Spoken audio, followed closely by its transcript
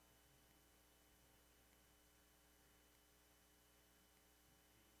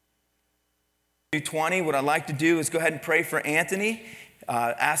20. What I'd like to do is go ahead and pray for Anthony.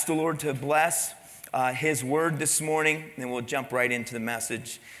 Ask the Lord to bless his word this morning, and we'll jump right into the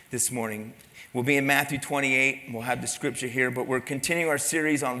message this morning. We'll be in Matthew 28, and we'll have the scripture here, but we're continuing our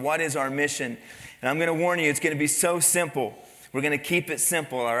series on what is our mission. And I'm going to warn you, it's going to be so simple. We're going to keep it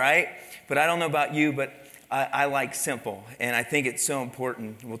simple, all right? But I don't know about you, but I like simple, and I think it's so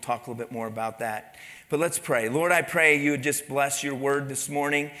important. We'll talk a little bit more about that. But let's pray. Lord, I pray you would just bless your word this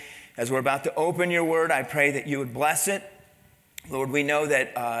morning. As we're about to open your word, I pray that you would bless it. Lord, we know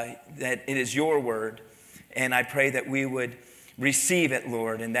that that it is your word, and I pray that we would receive it,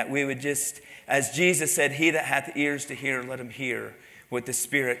 Lord, and that we would just, as Jesus said, he that hath ears to hear, let him hear what the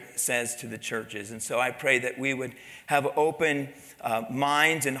Spirit says to the churches. And so I pray that we would have open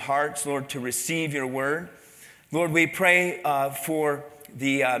minds and hearts, Lord, to receive your word. Lord, we pray for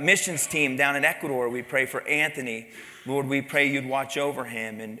the missions team down in Ecuador. We pray for Anthony. Lord, we pray you'd watch over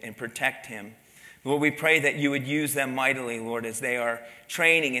him and protect him. Lord, we pray that you would use them mightily, Lord, as they are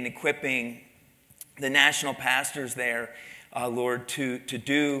training and equipping the national pastors there, Lord, to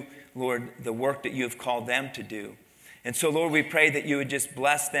do, Lord, the work that you have called them to do. And so, Lord, we pray that you would just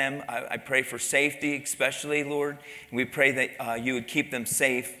bless them. I pray for safety, especially, Lord. And we pray that you would keep them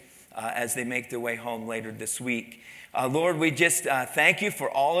safe as they make their way home later this week. Lord, we just thank you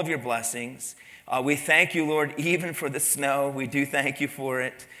for all of your blessings. We thank you, Lord, even for the snow. We do thank you for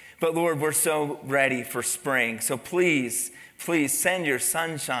it. But, Lord, we're so ready for spring. So please send your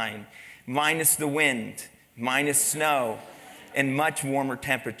sunshine, minus the wind, minus snow, and much warmer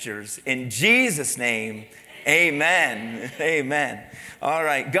temperatures. In Jesus' name, amen. Amen. All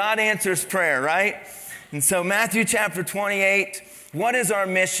right, God answers prayer, right? And so Matthew chapter 28, what is our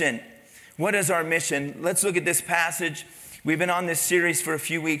mission? What is our mission? Let's look at this passage. We've been on this series for a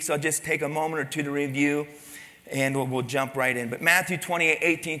few weeks. I'll just take a moment or two to review, and we'll jump right in. But Matthew 28,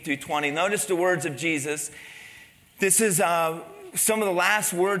 18 through 20. Notice the words of Jesus. This is some of the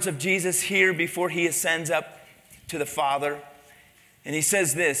last words of Jesus here before he ascends up to the Father. And he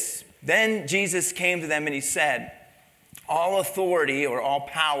says this, "Then Jesus came to them and he said, all authority," or all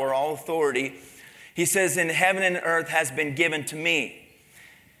power, all authority, he says, "in heaven and earth has been given to me.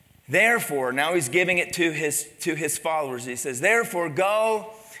 Therefore," now he's giving it to his followers. He says, "Therefore,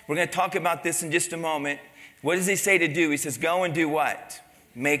 go." We're going to talk about this in just a moment. What does he say to do? He says, go and do what?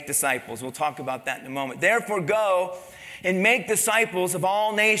 Make disciples. We'll talk about that in a moment. "Therefore, go and make disciples of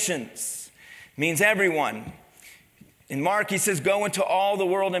all nations." Means everyone. In Mark, he says, go into all the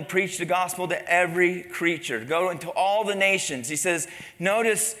world and preach the gospel to every creature. Go into all the nations. He says,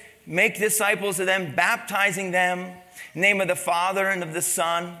 notice, make disciples of them, baptizing them in the name of the Father and of the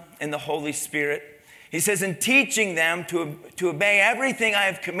Son and the Holy Spirit. He says, and teaching them to obey everything I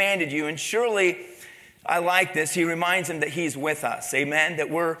have commanded you. And surely, I like this, he reminds them that he's with us. Amen? That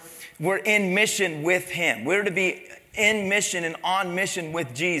we're in mission with him. We're to be in mission and on mission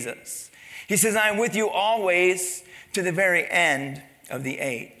with Jesus. He says, I am with you always to the very end of the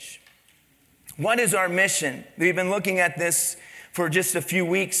age. What is our mission? We've been looking at this for just a few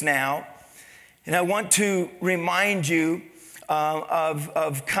weeks now. And I want to remind you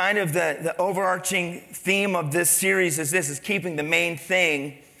of kind of the overarching theme of this series is keeping the main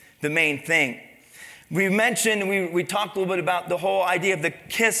thing the main thing. We mentioned, we talked a little bit about the whole idea of the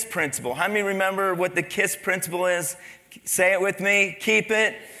KISS principle. How many remember what the KISS principle is? Say it with me. Keep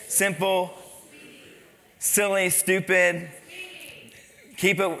it simple, silly, stupid.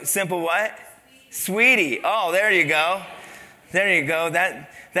 Keep it simple what? Sweetie. Oh, there you go. There you go.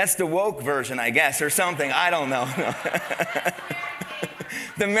 That's the woke version, I guess, or something. I don't know.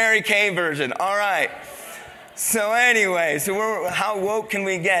 The Mary Kay version. All right. So anyway, how woke can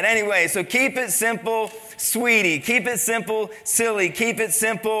we get? Anyway, so keep it simple, sweetie. Keep it simple, silly. Keep it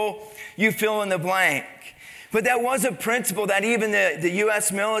simple, you fill in the blank. But that was a principle that even the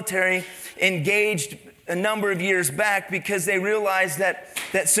U.S. military engaged a number of years back because they realized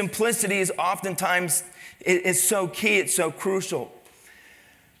that simplicity is oftentimes is so key, it's so crucial.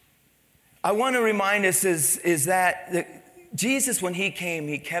 I want to remind us is that Jesus, when he came,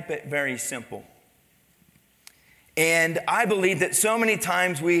 he kept it very simple. And I believe that so many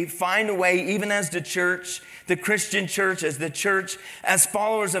times we find a way, even as the church, the Christian church, as the church, as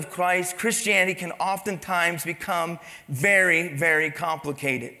followers of Christ, Christianity can oftentimes become very, very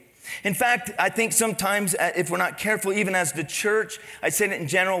complicated. In fact, I think sometimes if we're not careful, even as the church, I say it in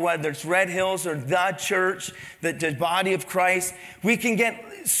general, whether it's Red Hills or the church, the body of Christ, we can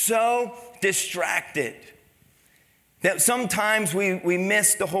get so distracted That sometimes we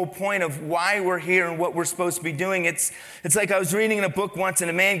miss the whole point of why we're here and what we're supposed to be doing. It's like I was reading in a book once,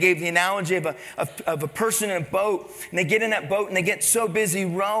 and a man gave the analogy of a person in a boat, and they get in that boat and they get so busy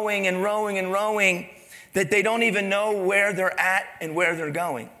rowing and rowing and rowing that they don't even know where they're at and where they're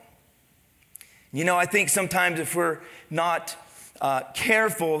going. You know, I think sometimes if we're not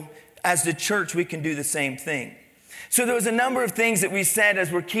careful as the church, we can do the same thing. So there was a number of things that we said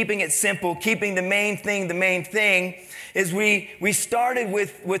as we're keeping it simple, keeping the main thing, is we started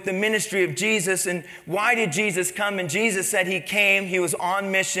with the ministry of Jesus. And why did Jesus come? And Jesus said he came, he was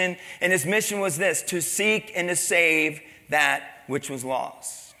on mission, and his mission was this: to seek and to save that which was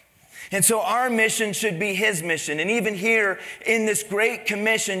lost. And so our mission should be his mission. And even here in this great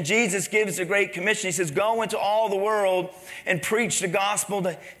commission, Jesus gives a great commission. He says, go into all the world and preach the gospel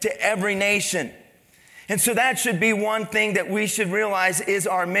to every nation. And so that should be one thing that we should realize is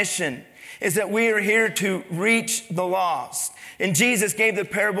our mission, is that we are here to reach the lost. And Jesus gave the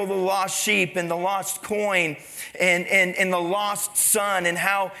parable of the lost sheep and the lost coin and the lost son, and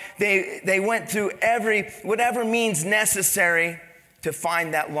how they went through whatever means necessary to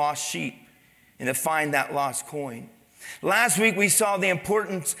find that lost sheep and to find that lost coin. Last week we saw the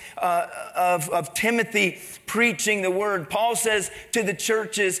importance of Timothy preaching the word. Paul says to the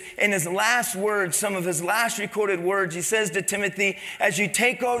churches in his last words, some of his last recorded words, he says to Timothy, as you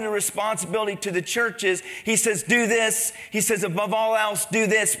take over the responsibility to the churches, he says, do this. He says, above all else, do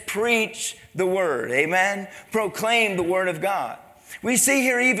this: preach the word. Amen? Proclaim the word of God. We see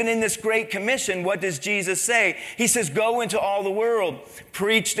here, even in this great commission, what does Jesus say? He says, go into all the world,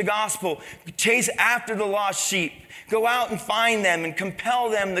 preach the gospel, chase after the lost sheep, go out and find them and compel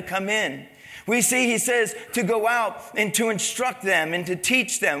them to come in. We see he says to go out and to instruct them and to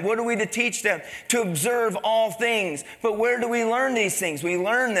teach them. What are we to teach them? To observe all things. But where do we learn these things? We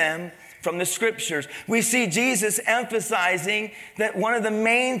learn them from the scriptures. We see Jesus emphasizing that one of the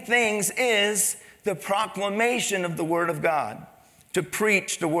main things is the proclamation of the word of God, to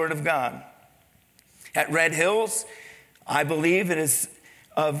preach the word of God. At Red Hills, I believe it is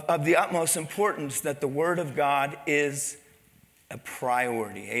of the utmost importance that the word of God is a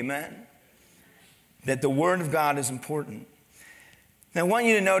priority. Amen? That the word of God is important. Now I want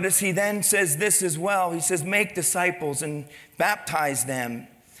you to notice he then says this as well. He says, make disciples and baptize them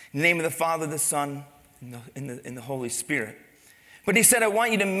in the name of the Father, the Son, and the Holy Spirit. But he said, I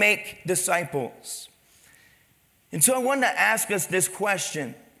want you to make disciples. And so I wanted to ask us this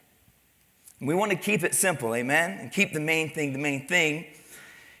question. We want to keep it simple, amen? And keep the main thing.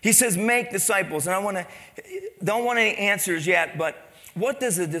 He says, make disciples. And don't want any answers yet, but what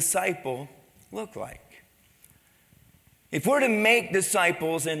does a disciple look like? If we're to make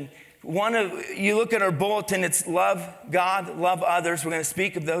disciples, and you look at our bulletin, it's love God, love others. We're going to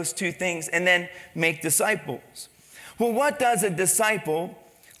speak of those two things, and then make disciples. Well, what does a disciple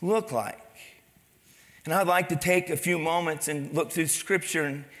look like? And I'd like to take a few moments and look through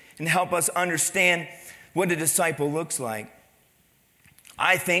Scripture and help us understand what a disciple looks like.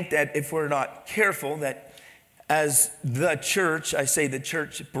 I think that if we're not careful, that as the church, I say the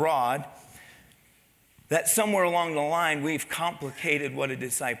church broad, that somewhere along the line we've complicated what a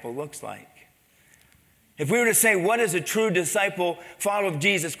disciple looks like. If we were to say, what does a true disciple, follower of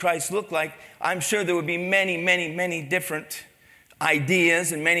Jesus Christ look like? I'm sure there would be many different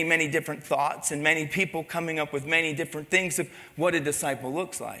ideas and many different thoughts, and many people coming up with many different things of what a disciple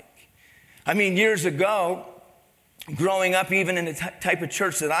looks like. I mean, years ago, growing up, even in the type of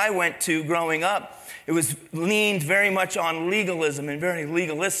church that I went to growing up, it was leaned very much on legalism and very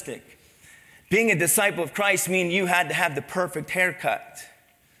legalistic. Being a disciple of Christ means you had to have the perfect haircut.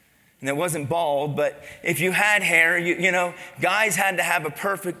 And it wasn't bald, but if you had hair, you know, guys had to have a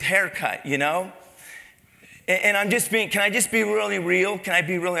perfect haircut, you know. And can I just be really real? Can I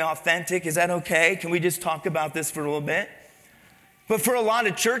be really authentic? Is that okay? Can we just talk about this for a little bit? But for a lot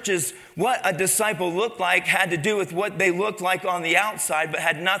of churches, what a disciple looked like had to do with what they looked like on the outside, but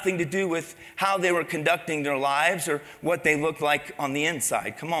had nothing to do with how they were conducting their lives or what they looked like on the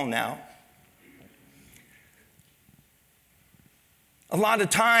inside. Come on now. A lot of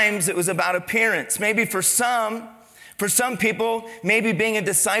times it was about appearance. Maybe for some people, maybe being a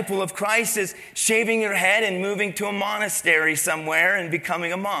disciple of Christ is shaving your head and moving to a monastery somewhere and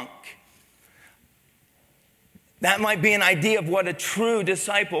becoming a monk. That might be an idea of what a true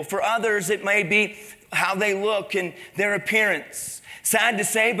disciple. For others, it may be how they look and their appearance. Sad to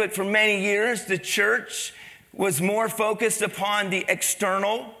say, but for many years, the church was more focused upon the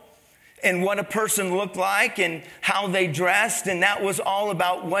external and what a person looked like and how they dressed, and that was all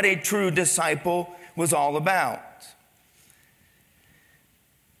about what a true disciple was all about.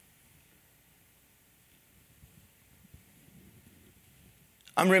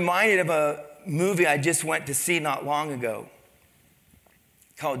 I'm reminded of a movie I just went to see not long ago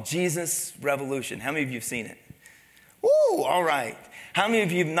called Jesus Revolution. How many of you have seen it? Woo, all right. How many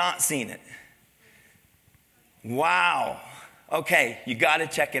of you have not seen it? Wow. Okay, you got to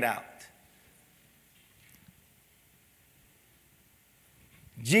check it out.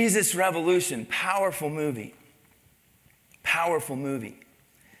 Jesus Revolution, powerful movie. Powerful movie.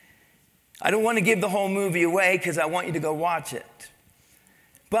 I don't want to give the whole movie away because I want you to go watch it.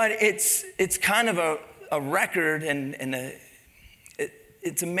 But it's kind of a record and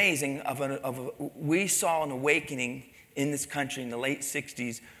it's amazing we saw an awakening in this country in the late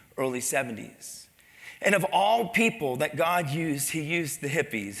 60s, early 70s. And of all people that God used, he used the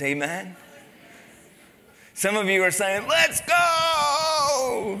hippies. Amen? Some of you are saying, let's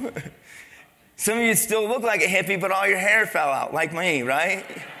go! Some of you still look like a hippie, but all your hair fell out, like me, right?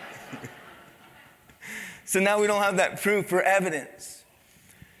 So now we don't have that proof or evidence.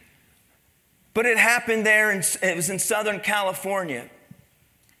 But it happened there, and it was in Southern California.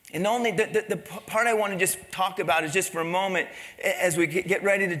 And only the part I want to just talk about is just for a moment as we get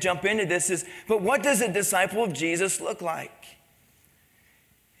ready to jump into this is, but what does a disciple of Jesus look like?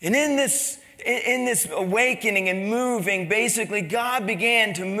 And in this awakening and moving, basically God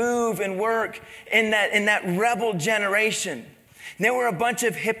began to move and work in that rebel generation. And there were a bunch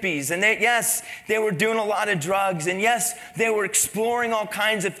of hippies, and they were doing a lot of drugs, and yes, they were exploring all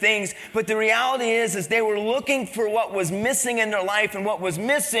kinds of things, but the reality is they were looking for what was missing in their life, and what was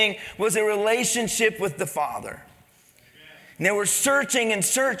missing was a relationship with the Father. And they were searching and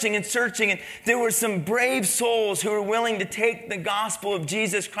searching and searching, and there were some brave souls who were willing to take the gospel of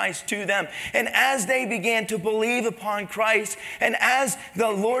Jesus Christ to them. And as they began to believe upon Christ, and as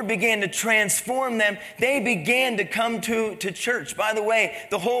the Lord began to transform them, they began to come to church. By the way,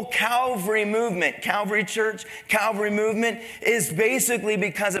 the whole Calvary movement, Calvary Church, Calvary movement is basically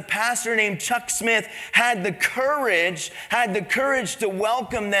because a pastor named Chuck Smith had the courage to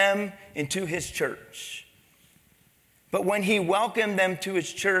welcome them into his church. But when he welcomed them to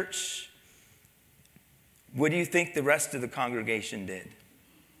his church, what do you think the rest of the congregation did?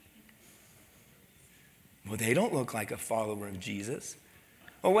 Well, they don't look like a follower of Jesus.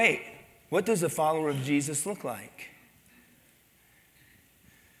 Oh, wait, what does a follower of Jesus look like?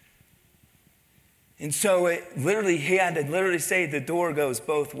 And so he had to literally say the door goes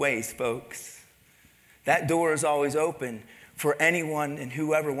both ways, folks. That door is always open. For anyone and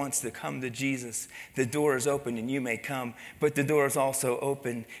whoever wants to come to Jesus, the door is open and you may come, but the door is also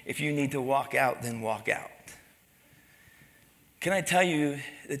open. If you need to walk out, then walk out. Can I tell you,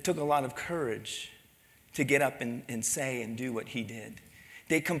 it took a lot of courage to get up and say and do what he did.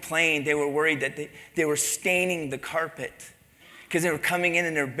 They complained, they were worried that they were staining the carpet because they were coming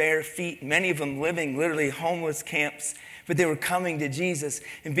in their bare feet, many of them living literally homeless camps. But they were coming to Jesus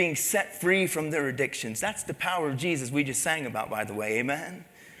and being set free from their addictions. That's the power of Jesus we just sang about, by the way. Amen?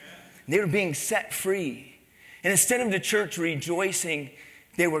 They were being set free. And instead of the church rejoicing,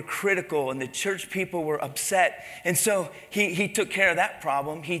 they were critical and the church people were upset. And so he took care of that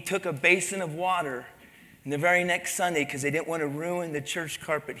problem. He took a basin of water. And the very next Sunday, because they didn't want to ruin the church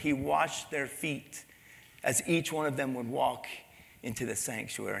carpet, he washed their feet as each one of them would walk into the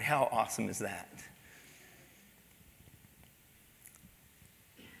sanctuary. How awesome is that?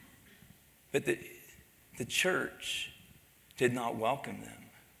 But the church did not welcome them.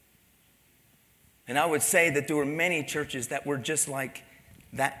 And I would say that there were many churches that were just like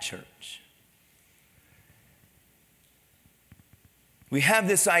that church. We have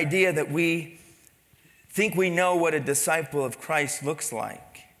this idea that we think we know what a disciple of Christ looks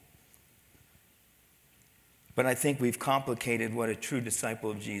like. But I think we've complicated what a true disciple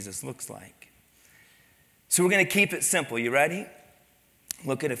of Jesus looks like. So we're going to keep it simple. You ready?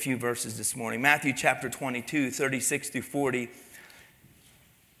 Look at a few verses this morning. Matthew chapter 22, 36 through 40.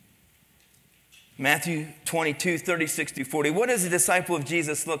 Matthew 22, 36 through 40. What does a disciple of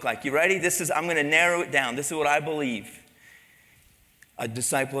Jesus look like? You ready? I'm going to narrow it down. This is what I believe a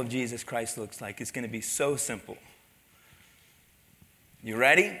disciple of Jesus Christ looks like. It's going to be so simple. You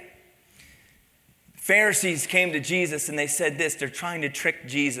ready? Pharisees came to Jesus and they said this. They're trying to trick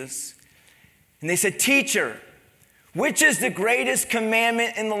Jesus. And they said, "Teacher, which is the greatest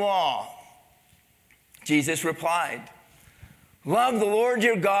commandment in the law?" Jesus replied, "Love the Lord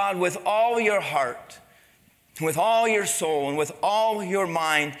your God with all your heart, with all your soul, and with all your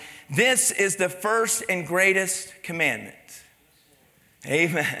mind. This is the first and greatest commandment."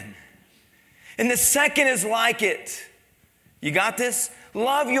 Amen. And the second is like it. You got this?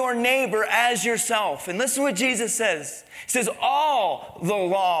 Love your neighbor as yourself. And listen to what Jesus says. He says, all the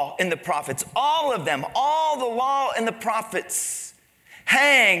law and the prophets, all of them, all the law and the prophets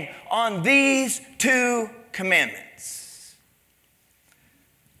hang on these two commandments.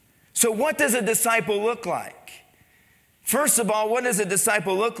 So what does a disciple look like? First of all, what does a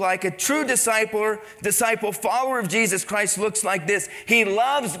disciple look like? A true disciple, follower of Jesus Christ looks like this. He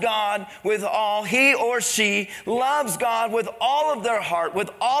loves God with all, he or she loves God with all of their heart, with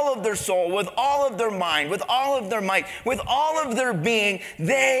all of their soul, with all of their mind, with all of their might, with all of their being.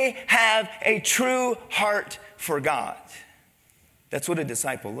 They have a true heart for God. That's what a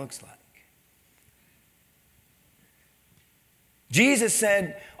disciple looks like. Jesus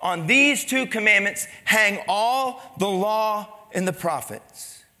said, on these two commandments hang all the law and the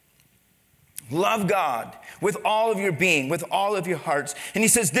prophets. Love God with all of your being, with all of your hearts. And he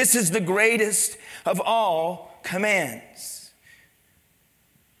says, this is the greatest of all commands.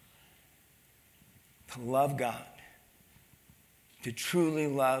 To love God. To truly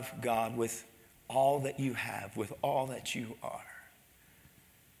love God with all that you have, with all that you are.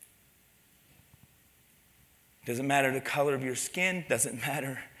 Doesn't matter the color of your skin. Doesn't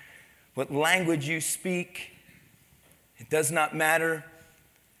matter what language you speak. It does not matter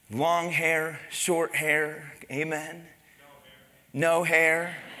long hair, short hair. Amen. No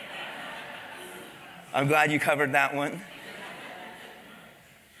hair. I'm glad you covered that one.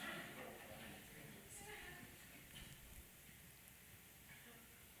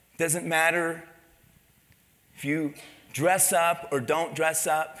 Doesn't matter if you dress up or don't dress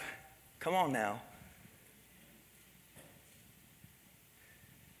up. Come on now.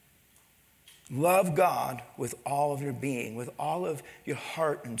 Love God with all of your being, with all of your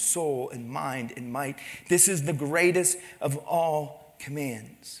heart and soul and mind and might. This is the greatest of all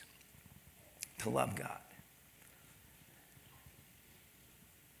commands, to love God.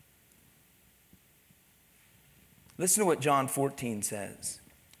 Listen to what John 14 says,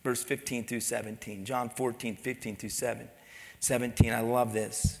 verse 15 through 17. John 14, 15 through 17. I love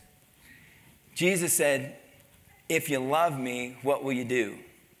this. Jesus said, if you love me, what will you do?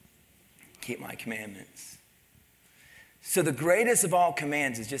 Keep my commandments. So the greatest of all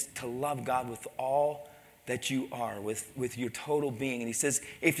commands is just to love God with all that you are, with your total being. And he says,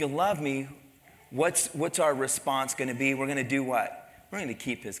 if you love me, what's our response going to be? We're going to do what? We're going to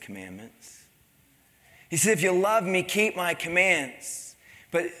keep his commandments. He said, if you love me, keep my commands.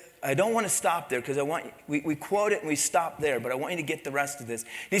 But I don't want to stop there because we quote it and we stop there, but I want you to get the rest of this.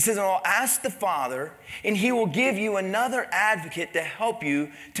 He says, and I'll ask the Father, and he will give you another advocate to help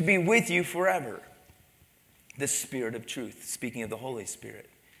you to be with you forever. The Spirit of truth, speaking of the Holy Spirit.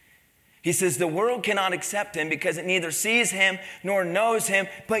 He says, the world cannot accept him because it neither sees him nor knows him,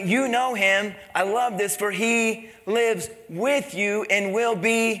 but you know him. I love this, for he lives with you and will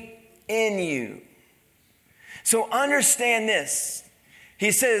be in you. So understand this.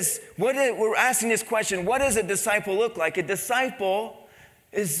 He says, we're asking this question, what does a disciple look like? A disciple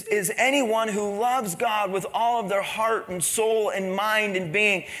is anyone who loves God with all of their heart and soul and mind and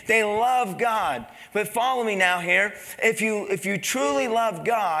being. They love God. But follow me now here. If you truly love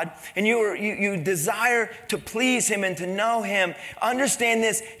God and you desire to please him and to know him, understand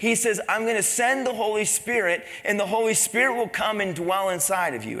this. He says, I'm going to send the Holy Spirit, and the Holy Spirit will come and dwell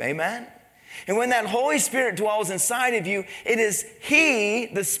inside of you. Amen? And when that Holy Spirit dwells inside of you, it is he,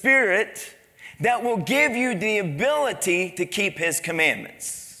 the Spirit, that will give you the ability to keep his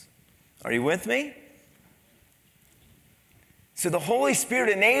commandments. Are you with me? So the Holy Spirit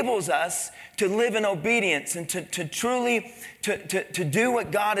enables us to live in obedience and to truly do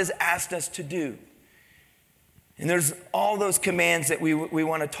what God has asked us to do. And there's all those commands that we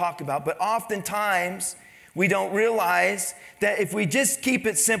want to talk about. But oftentimes, we don't realize that if we just keep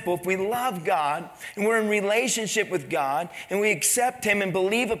it simple, if we love God and we're in relationship with God and we accept him and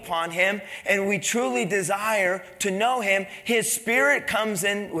believe upon him and we truly desire to know him, his Spirit comes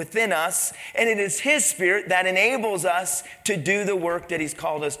in within us, and it is his Spirit that enables us to do the work that he's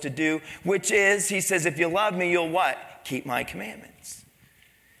called us to do, which is, he says, if you love me, you'll what? Keep my commandments.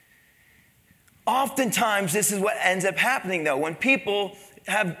 Oftentimes, this is what ends up happening, though. When people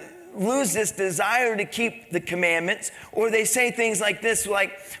lose this desire to keep the commandments, or they say things like this,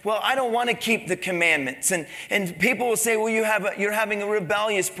 like, well, I don't want to keep the commandments. And people will say, well, you're having a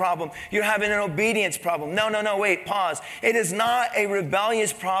rebellious problem. You're having an obedience problem. No, wait, pause. It is not a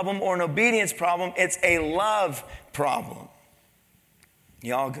rebellious problem or an obedience problem. It's a love problem.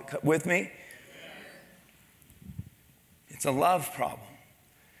 Y'all with me? It's a love problem.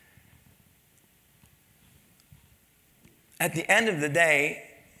 At the end of the day,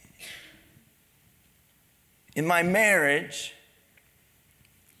 in my marriage,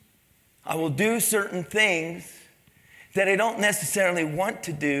 I will do certain things that I don't necessarily want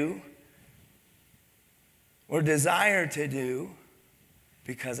to do or desire to do,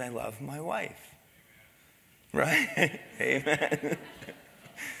 Because I love my wife. Right? Amen.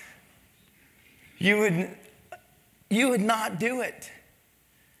 You would not do it.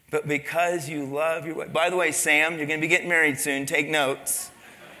 But because you love your wife. By the way, Sam, you're going to be getting married soon. Take notes.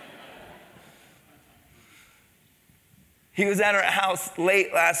 He was at our house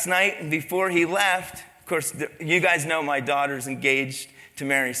late last night, and before he left, of course, you guys know my daughter's engaged to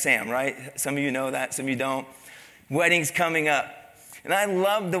marry Sam, right? Some of you know that, some of you don't. Wedding's coming up. And I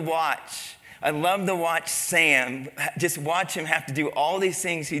love to watch Sam, just watch him have to do all these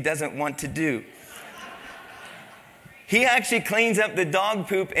things he doesn't want to do. He actually cleans up the dog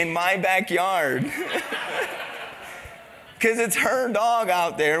poop in my backyard. Because it's her dog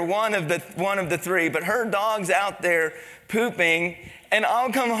out there, one of the three, but her dog's out there pooping, and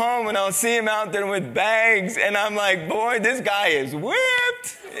I'll come home and I'll see him out there with bags, and I'm like, boy, this guy is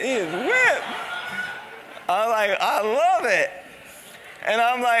whipped. He is whipped. I love it. And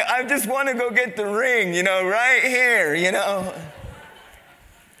I'm like, I just want to go get the ring, right here,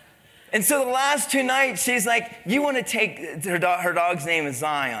 And so the last 2 nights, she's like, you want to take, her dog's name is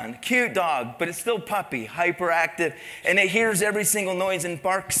Zion. Cute dog, but it's still puppy, hyperactive. And it hears every single noise and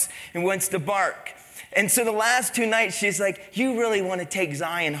barks and wants to bark. And so the last 2 nights, she's like, you really want to take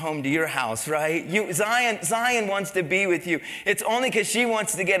Zion home to your house, right? Zion wants to be with you. It's only because she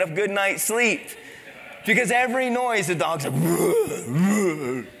wants to get a good night's sleep. Because every noise, the dog's like,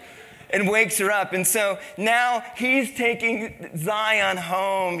 and wakes her up. And so now he's taking Zion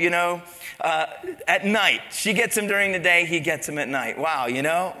home, at night. She gets him during the day, he gets him at night. Wow,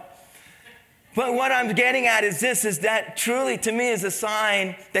 But what I'm getting at is that truly to me is a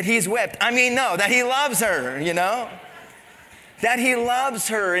sign that he's whipped. That he loves her, That he loves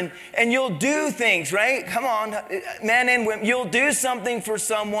her, and you'll do things, right? Come on, men and women, you'll do something for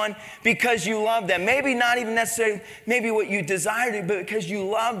someone because you love them. Maybe not even necessarily maybe what you desire to, but because you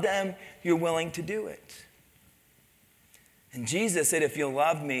love them, you're willing to do it. And Jesus said, if you'll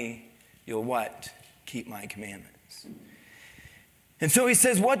love me, you'll what? Keep my commandments. And so he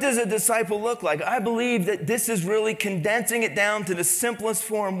says, what does a disciple look like? I believe that this is really condensing it down to the simplest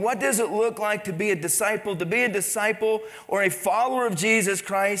form. What does it look like to be a disciple? To be a disciple or a follower of Jesus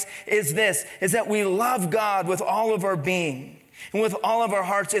Christ is that we love God with all of our being and with all of our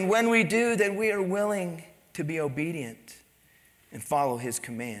hearts. And when we do, then we are willing to be obedient and follow his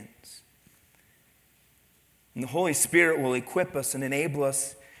commands. And the Holy Spirit will equip us and enable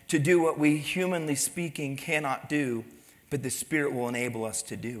us to do what we, humanly speaking, cannot do. But the Spirit will enable us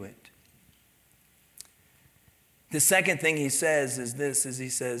to do it. The second thing he says is he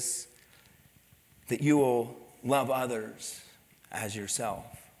says that you will love others as yourself.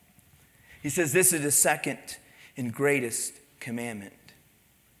 He says this is the second and greatest commandment.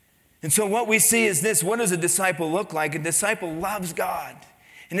 And so what we see is this. What does a disciple look like? A disciple loves God.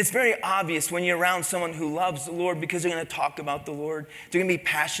 And it's very obvious when you're around someone who loves the Lord because they're going to talk about the Lord. They're going to be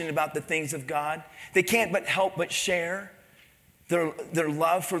passionate about the things of God. They can't help but share their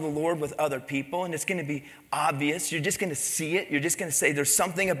love for the Lord with other people, and it's going to be obvious. You're just going to see it. You're just going to say there's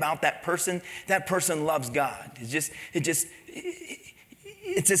something about that person. That person loves God. It's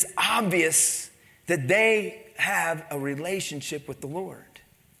just obvious that they have a relationship with the Lord.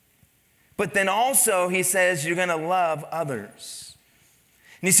 But then also he says you're going to love others.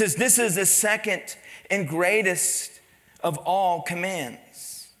 And he says this is the second and greatest of all commands.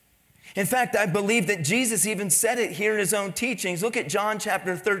 In fact, I believe that Jesus even said it here in his own teachings. Look at John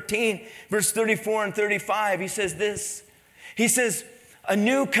chapter 13, verse 34 and 35. He says this. He says, a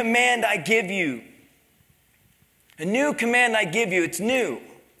new command I give you. A new command I give you. It's new.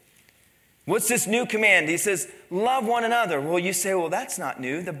 What's this new command? He says, love one another. Well, you say, well, that's not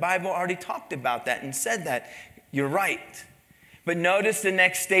new. The Bible already talked about that and said that. You're right. But notice the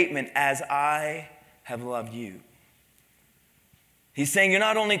next statement, as I have loved you. He's saying you're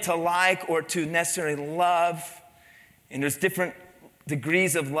not only to like or to necessarily love, and there's different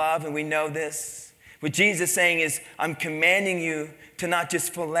degrees of love, and we know this. What Jesus is saying is, I'm commanding you to not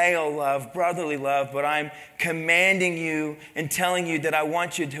just phileo love, brotherly love, but I'm commanding you and telling you that I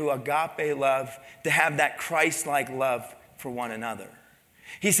want you to agape love, to have that Christ-like love for one another.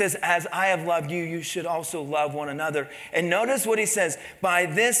 He says, as I have loved you, you should also love one another. And notice what he says, by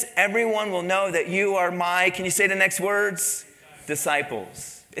this everyone will know that you are my, can you say the next words?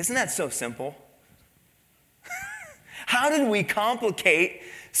 Disciples. Isn't that so simple? How did we complicate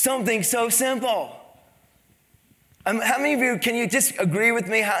something so simple? How many of you, can you just agree with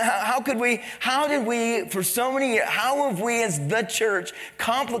me? How have we as the church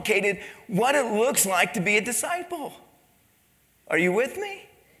complicated what it looks like to be a disciple? Are you with me?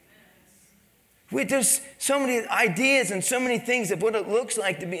 There's so many ideas and so many things of what it looks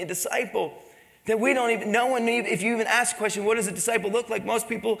like to be a disciple that we don't even, no one, if you even ask the question, what does a disciple look like? Most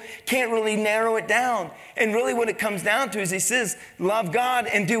people can't really narrow it down. And really what it comes down to is he says, love God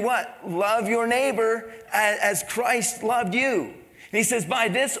and do what? Love your neighbor as Christ loved you. And he says, by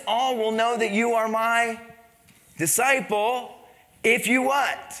this all will know that you are my disciple if you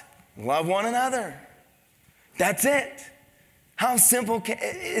what? Love one another. That's it. How simple,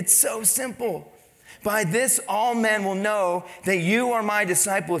 it's so simple. By this all men will know that you are my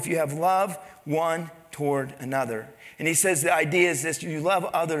disciple if you have love one toward another. And he says the idea is this: you love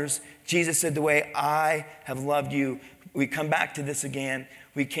others. Jesus said, the way I have loved you. We come back to this again.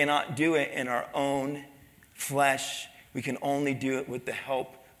 We cannot do it in our own flesh. We can only do it with the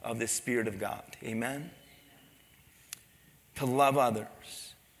help of the Spirit of God. Amen? To love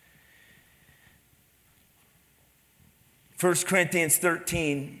others. 1 Corinthians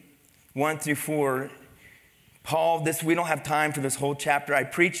 13, 1 through 4. Paul, we don't have time for this whole chapter. I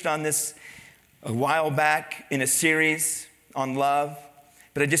preached on this a while back in a series on love,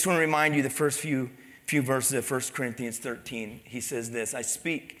 but I just want to remind you the first few verses of 1 Corinthians 13. He says this,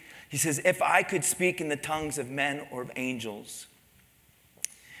 he says, if I could speak in the tongues of men or of angels,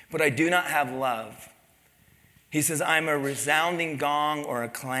 but I do not have love, he says, I'm a resounding gong or a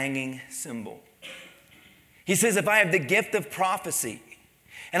clanging cymbal. He says, if I have the gift of prophecy,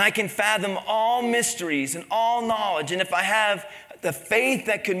 and I can fathom all mysteries and all knowledge, and if I have the faith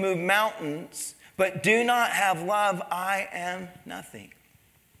that could move mountains, but do not have love, I am nothing.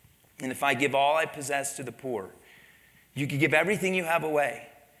 And if I give all I possess to the poor, you could give everything you have away.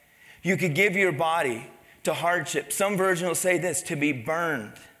 You could give your body to hardship. Some version will say this, to be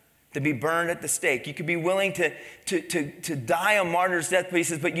burned at the stake. You could be willing to die a martyr's death, but he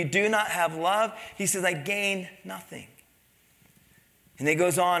says, but you do not have love. He says, I gain nothing. And he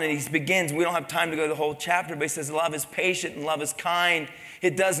goes on and he begins, we don't have time to go to the whole chapter, but he says, love is patient and love is kind.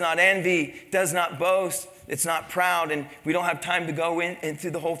 It does not envy, does not boast, it's not proud. And we don't have time to go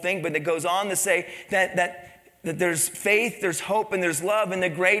into the whole thing, but it goes on to say that there's faith, there's hope, and there's love. And the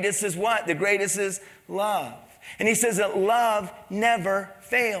greatest is what? The greatest is love. And he says that love never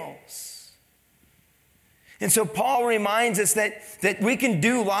fails. And so Paul reminds us that we can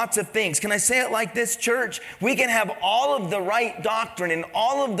do lots of things. Can I say it like this, church? We can have all of the right doctrine and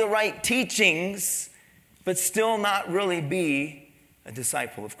all of the right teachings, but still not really be a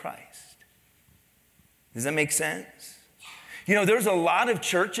disciple of Christ. Does that make sense? You know, there's a lot of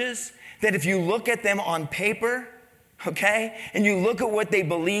churches that if you look at them on paper, okay, and you look at what they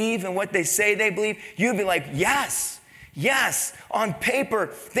believe and what they say they believe, you'd be like, yes, on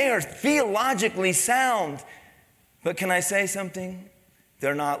paper, they are theologically sound. But can I say something?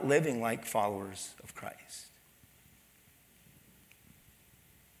 They're not living like followers of Christ.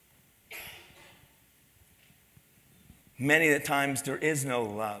 Many of the times there is no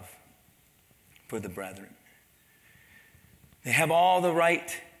love for the brethren. They have all the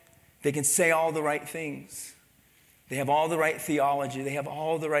right, they can say all the right things. They have all the right theology. They have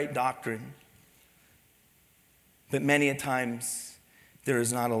all the right doctrine. But many a times, there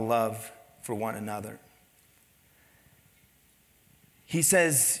is not a love for one another. He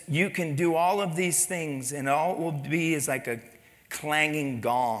says, you can do all of these things, and all it will be is like a clanging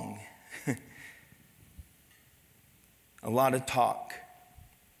gong. A lot of talk.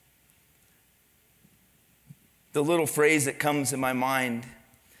 The little phrase that comes in my mind,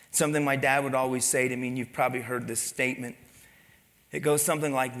 something my dad would always say to me, and you've probably heard this statement. It goes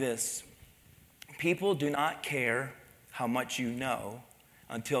something like this. People do not care how much you know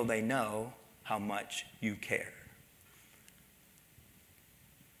until they know how much you care.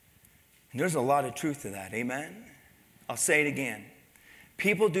 And there's a lot of truth to that, amen? I'll say it again.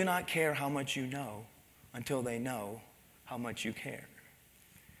 People do not care how much you know until they know how much you care.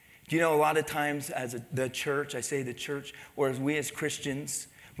 Do you know a lot of times as the church, I say the church, or as we as Christians,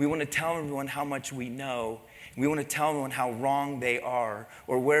 we want to tell everyone how much we know. We want to tell everyone how wrong they are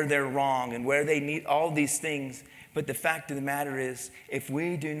or where they're wrong and where they need all these things. But the fact of the matter is, if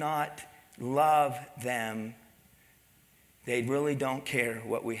we do not love them, they really don't care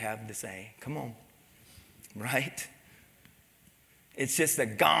what we have to say. Come on. Right? It's just a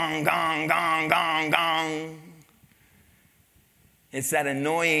gong, gong, gong, gong, gong. It's that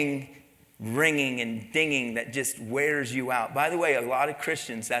annoying ringing and dinging that just wears you out. By the way, a lot of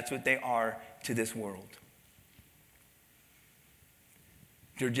Christians, that's what they are to this world.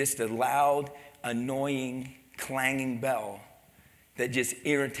 They're just a loud, annoying, clanging bell that just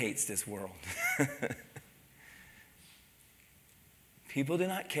irritates this world. People do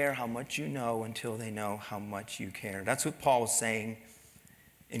not care how much you know until they know how much you care. That's what Paul is saying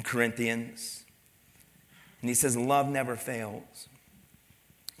in Corinthians. And he says, love never fails.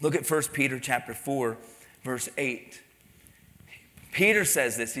 Look at 1 Peter chapter 4, verse 8. Peter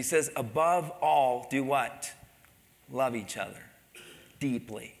says this. He says, above all, do what? Love each other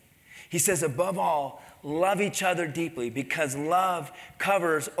deeply. He says, above all, love each other deeply, because love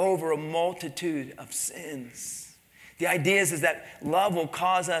covers over a multitude of sins. The idea is that love will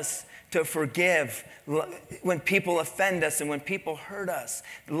cause us to forgive when people offend us and when people hurt us.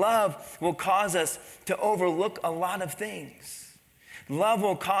 Love will cause us to overlook a lot of things. Love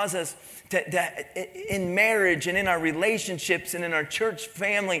will cause us to in marriage and in our relationships and in our church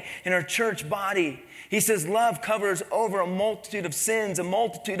family, in our church body. He says love covers over a multitude of sins, a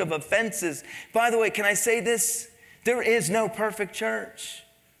multitude of offenses. By the way, can I say this? There is no perfect church.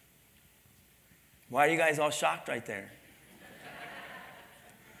 Why are you guys all shocked right there?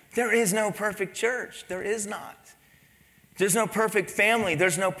 There is no perfect church. There is not. There's no perfect family.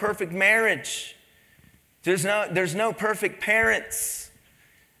 There's no perfect marriage. There's no perfect parents.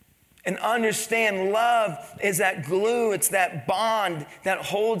 And understand, love is that glue, it's that bond that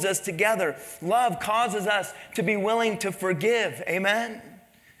holds us together. Love causes us to be willing to forgive. Amen?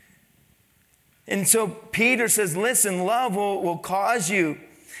 And so Peter says, listen, love will cause you.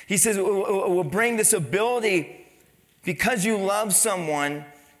 He says it will bring this ability, because you love someone,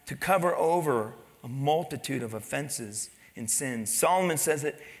 to cover over a multitude of offenses and sins. Solomon says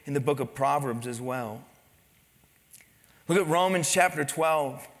it in the book of Proverbs as well. Look at Romans chapter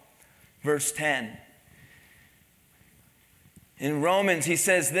 12. Verse 10. In Romans, he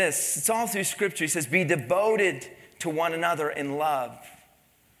says this. It's all through Scripture. He says, be devoted to one another in love.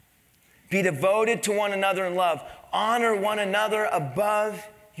 Be devoted to one another in love. Honor one another above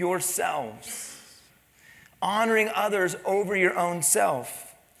yourselves. Honoring others over your own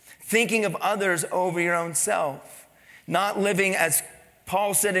self. Thinking of others over your own self. Not living, as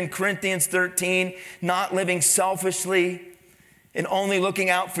Paul said in Corinthians 13, not living selfishly and only looking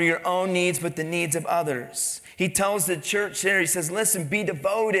out for your own needs, but the needs of others. He tells the church there, he says, listen, be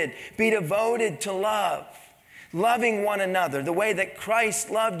devoted to love. Loving one another the way that Christ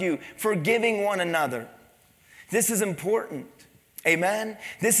loved you, forgiving one another. This is important. Amen?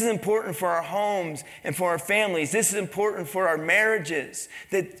 This is important for our homes and for our families. This is important for our marriages.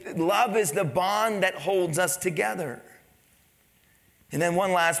 That love is the bond that holds us together. And then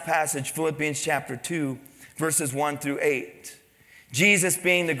one last passage, Philippians chapter 2, verses 1 through 8. Jesus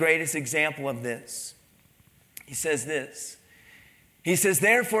being the greatest example of this. He says this. He says,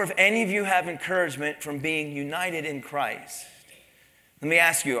 therefore, if any of you have encouragement from being united in Christ. Let me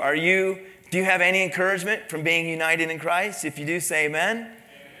ask you, do you have any encouragement from being united in Christ? If you do, say amen.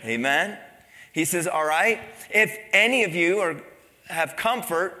 Amen. He says, all right, if any of you have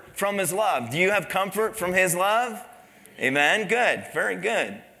comfort from his love. Do you have comfort from his love? Amen. Good. Very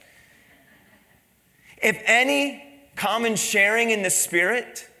good. If any common sharing in the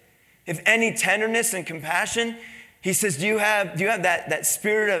Spirit, if any tenderness and compassion, he says, do you have that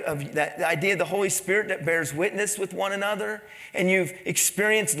spirit of that idea of the Holy Spirit that bears witness with one another, and you've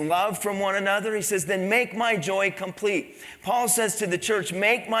experienced love from one another? He says, then make my joy complete. Paul says to the church,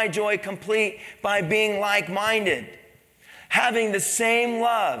 make my joy complete by being like-minded, having the same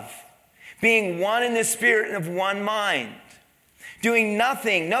love, being one in the Spirit and of one mind. Doing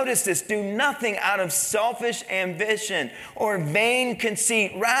nothing, notice this, do nothing out of selfish ambition or vain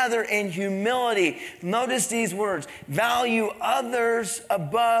conceit. Rather, in humility, notice these words, value others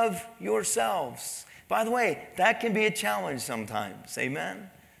above yourselves. By the way, that can be a challenge sometimes. Amen?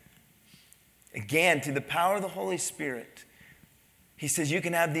 Again, through the power of the Holy Spirit, he says you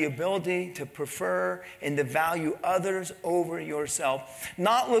can have the ability to prefer and to value others over yourself,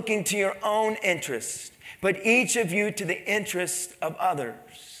 not looking to your own interest, but each of you to the interest of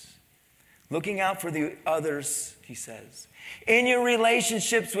others. Looking out for the others, he says. In your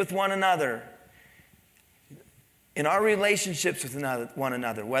relationships with one another. In our relationships with one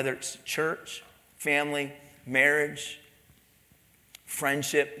another, whether it's church, family, marriage,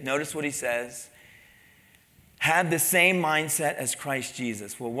 friendship, notice what he says. Have the same mindset as Christ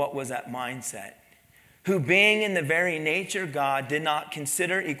Jesus. Well, what was that mindset? Who being in the very nature God did not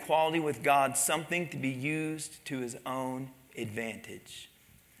consider equality with God something to be used to his own advantage.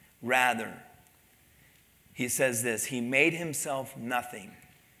 Rather, he says this, he made himself nothing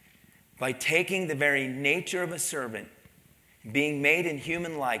by taking the very nature of a servant, being made in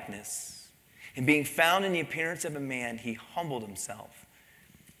human likeness, and being found in the appearance of a man, he humbled himself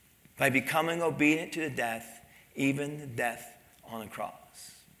by becoming obedient to the death, even the death on a cross.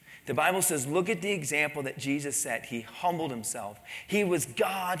 The Bible says, look at the example that Jesus set. He humbled himself. He was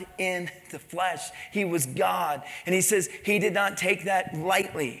God in the flesh. He was God. And he says he did not take that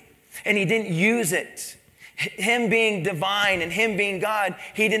lightly. And he didn't use it. Him being divine and him being God,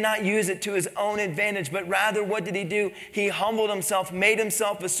 he did not use it to his own advantage, but rather what did he do? He humbled himself, made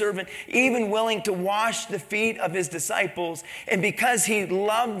himself a servant, even willing to wash the feet of his disciples. And because he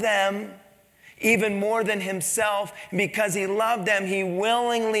loved them even more than himself, and because he loved them, he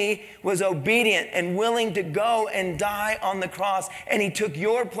willingly was obedient and willing to go and die on the cross. And he took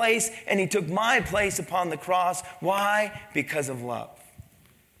your place and he took my place upon the cross. Why? Because of love.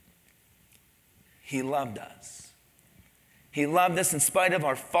 He loved us. He loved us in spite of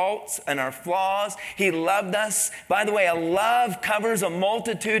our faults and our flaws. He loved us. By the way, a love covers a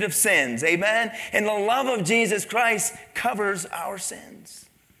multitude of sins. Amen? And the love of Jesus Christ covers our sins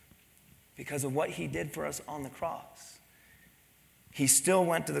because of what he did for us on the cross. He still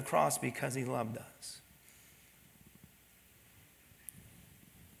went to the cross because he loved us.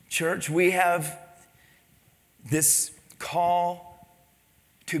 Church, we have this call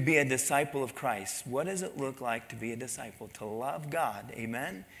to be a disciple of Christ. What does it look like to be a disciple? To love God,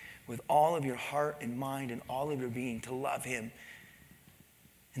 amen? With all of your heart and mind and all of your being, to love him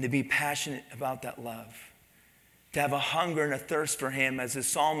and to be passionate about that love. To have a hunger and a thirst for him. As the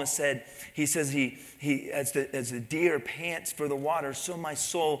psalmist said, he says, as the deer pants for the water, so my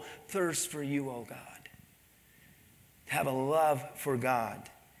soul thirsts for you, O God. To have a love for God.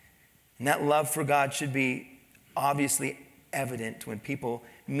 And that love for God should be obviously evident when people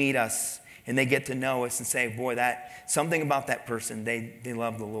meet us and they get to know us and say, boy, that something about that person, they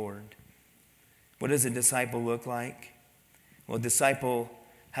love the Lord. What does a disciple look like? Well, a disciple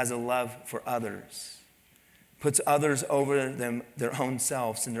has a love for others, puts others over them, their own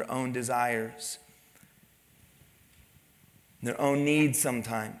selves and their own desires, their own needs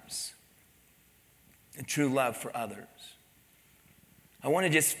sometimes, a true love for others. I want to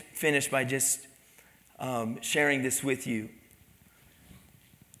just finish by just sharing this with you.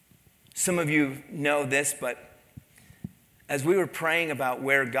 Some of you know this, but as we were praying about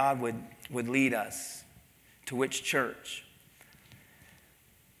where God would lead us, to which church,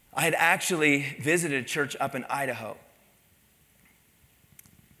 I had actually visited a church up in Idaho.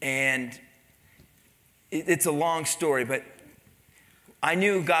 And it's a long story, but I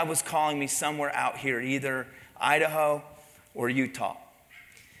knew God was calling me somewhere out here, either Idaho or Utah.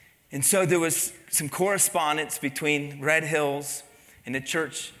 And so there was some correspondence between Red Hills and the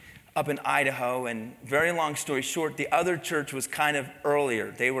church up in Idaho, and very long story short, the other church was kind of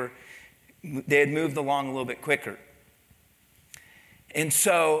earlier. They had moved along a little bit quicker. And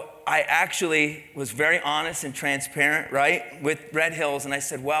so I actually was very honest and transparent, right, with Red Hills, and I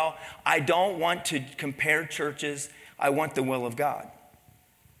said, well, I don't want to compare churches. I want the will of God.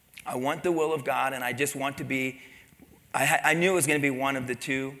 I want the will of God, and I just want to be, I knew it was going to be one of the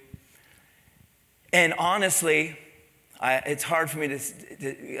two. And honestly, it's hard for me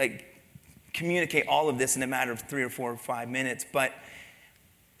to communicate all of this in a matter of 3 or 4 or 5 minutes, but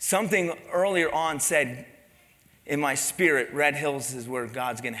something earlier on said in my spirit, Red Hills is where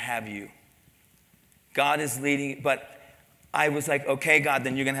God's going to have you. God is leading, but I was like, okay, God,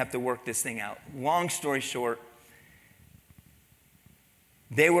 then you're going to have to work this thing out. Long story short,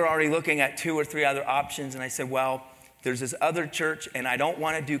 they were already looking at 2 or 3 other options, and I said, well, there's this other church, and I don't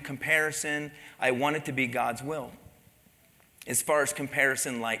want to do comparison. I want it to be God's will. As far as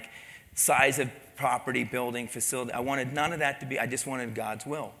comparison, like size of property, building, facility, I wanted none of that to be, I just wanted God's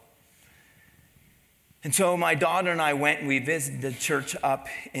will. And so my daughter and I went and we visited the church up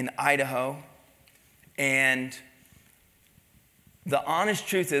in Idaho. And the honest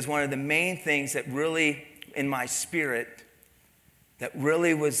truth is, one of the main things that really, in my spirit, that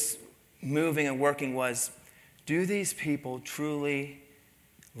really was moving and working was, do these people truly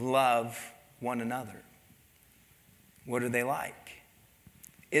love one another? What are they like?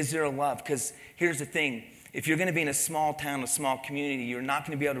 Is there a love? Because here's the thing. If you're going to be in a small town, a small community, you're not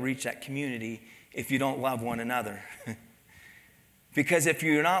going to be able to reach that community if you don't love one another. Because if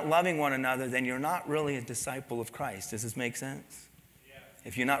you're not loving one another, then you're not really a disciple of Christ. Does this make sense? Yeah.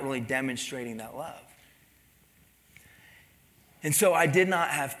 If you're not really demonstrating that love. And so I did not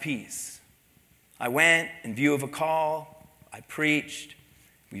have peace. I went in view of a call. I preached.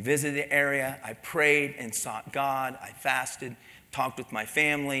 We visited the area. I prayed and sought God. I fasted, talked with my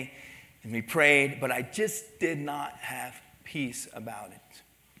family, and we prayed, but I just did not have peace about it.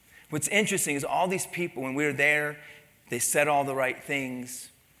 What's interesting is all these people, when we were there, they said all the right things.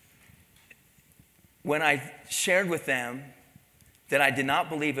 When I shared with them that I did not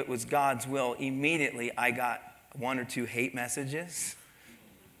believe it was God's will, immediately I got 1 or 2 hate messages.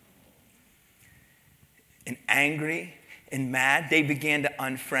 And angry and mad. They began to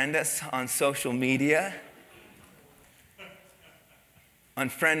unfriend us on social media.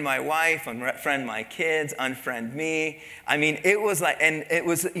 unfriend my wife, unfriend my kids, unfriend me. I mean, it was like, and it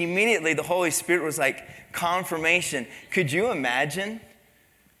was immediately the Holy Spirit was like confirmation. Could you imagine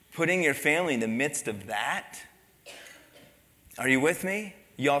putting your family in the midst of that? Are you with me?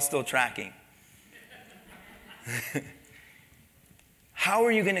 Y'all still tracking? How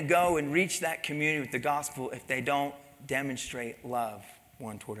are you going to go and reach that community with the gospel if they don't demonstrate love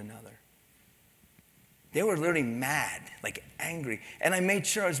one toward another? They were literally mad, like angry. And I made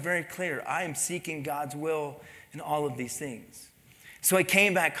sure I was very clear. I am seeking God's will in all of these things. So I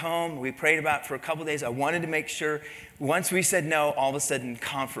came back home. We prayed about it for a couple of days. I wanted to make sure. Once we said no, all of a sudden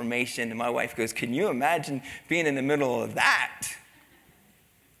confirmation. And my wife goes, can you imagine being in the middle of that?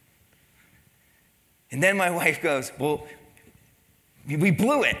 And then my wife goes, well, we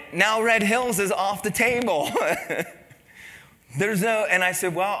blew it. Now Red Hills is off the table. And I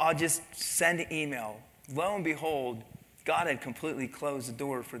said, well, I'll just send an email. Lo and behold, God had completely closed the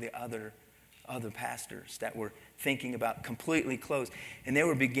door for the other pastors that were thinking about completely closed. And they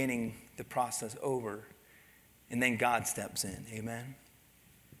were beginning the process over. And then God steps in. Amen?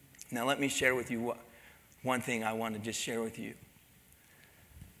 Now let me share with you one thing I want to just share with you.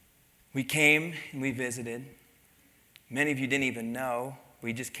 We came and we visited. Many of you didn't even know.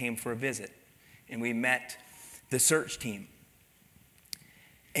 We just came for a visit. And we met the search team.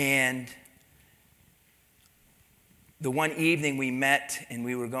 And the one evening we met and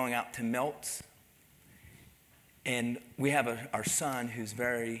we were going out to Milt's. And we have our son who's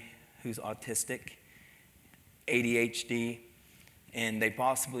autistic, ADHD, and they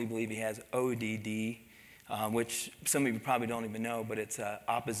possibly believe he has ODD, which some of you probably don't even know, but it's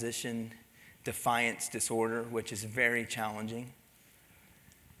opposition defiance disorder, which is very challenging.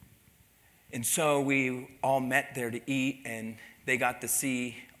 And so we all met there to eat, and they got to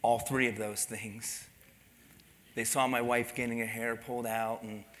see all three of those things. They saw my wife getting her hair pulled out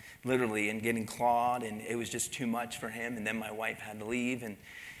and getting clawed, and it was just too much for him. And then my wife had to leave, and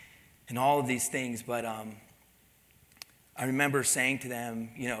all of these things. But I remember saying to them,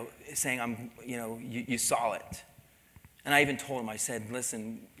 you saw it. And I even told them, I said,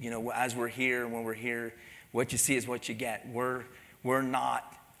 listen, as we're here, when we're here, what you see is what you get. We're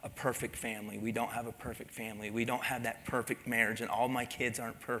not a perfect family. We don't have a perfect family. We don't have that perfect marriage, and all my kids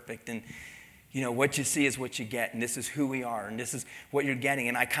aren't perfect. And what you see is what you get, and this is who we are, and this is what you're getting.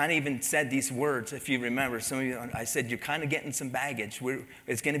 And I kind of even said these words, if you remember. Some of you, I said, you're kind of getting some baggage.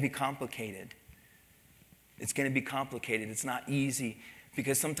 It's going to be complicated. It's going to be complicated. It's not easy,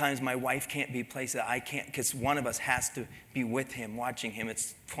 because sometimes my wife can't be places that I can't, because one of us has to be with him, watching him.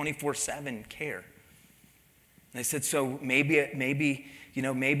 It's 24/7 care. And I said, so maybe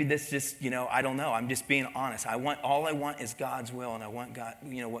this just, I don't know. I'm just being honest. All I want is God's will, and I want God,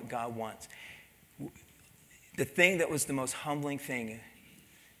 what God wants. The thing that was the most humbling thing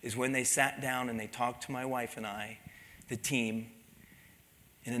is when they sat down and they talked to my wife and I, the team,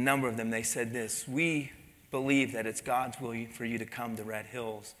 and a number of them, they said this: we believe that it's God's will for you to come to Red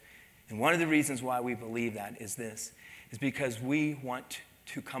Hills. And one of the reasons why we believe that is because we want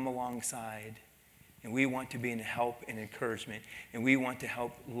to come alongside, and we want to be in help and encouragement, and we want to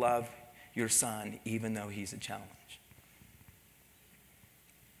help love your son even though he's a challenge.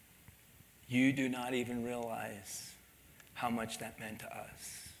 You do not even realize how much that meant to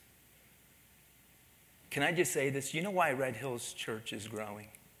us. Can I just say this? You know why Red Hills Church is growing?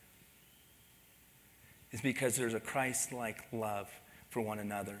 It's because there's a Christ-like love for one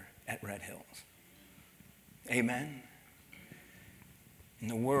another at Red Hills. Amen? And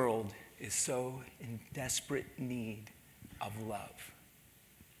the world is so in desperate need of love.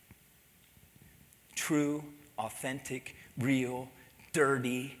 True, authentic, real,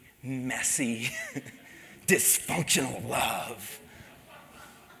 dirty, messy, dysfunctional love.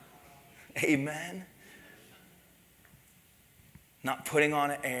 Amen? Not putting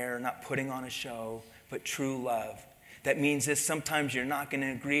on an air, not putting on a show, but true love. That means this: sometimes you're not going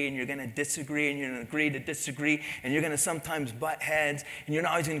to agree, and you're going to disagree, and you're going to agree to disagree, and you're going to sometimes butt heads, and you're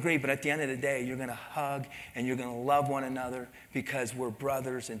not always going to agree, but at the end of the day, you're going to hug, and you're going to love one another, because we're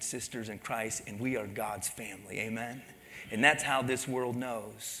brothers and sisters in Christ, and we are God's family. Amen? And that's how this world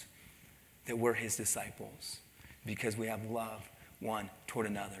knows that we're his disciples, because we have love one toward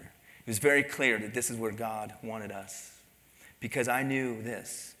another. It was very clear that this is where God wanted us, because I knew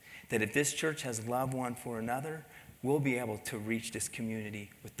this, that if this church has love one for another, we'll be able to reach this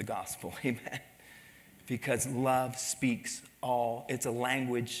community with the gospel. Amen? Because love speaks all. It's a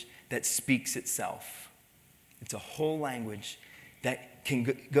language that speaks itself. It's a whole language that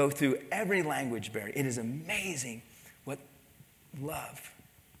can go through every language barrier. It is amazing what love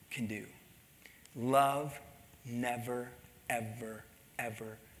can do. Love never, ever,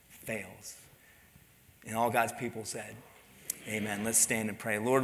 ever fails. And all God's people said, amen. Let's stand and pray. Lord,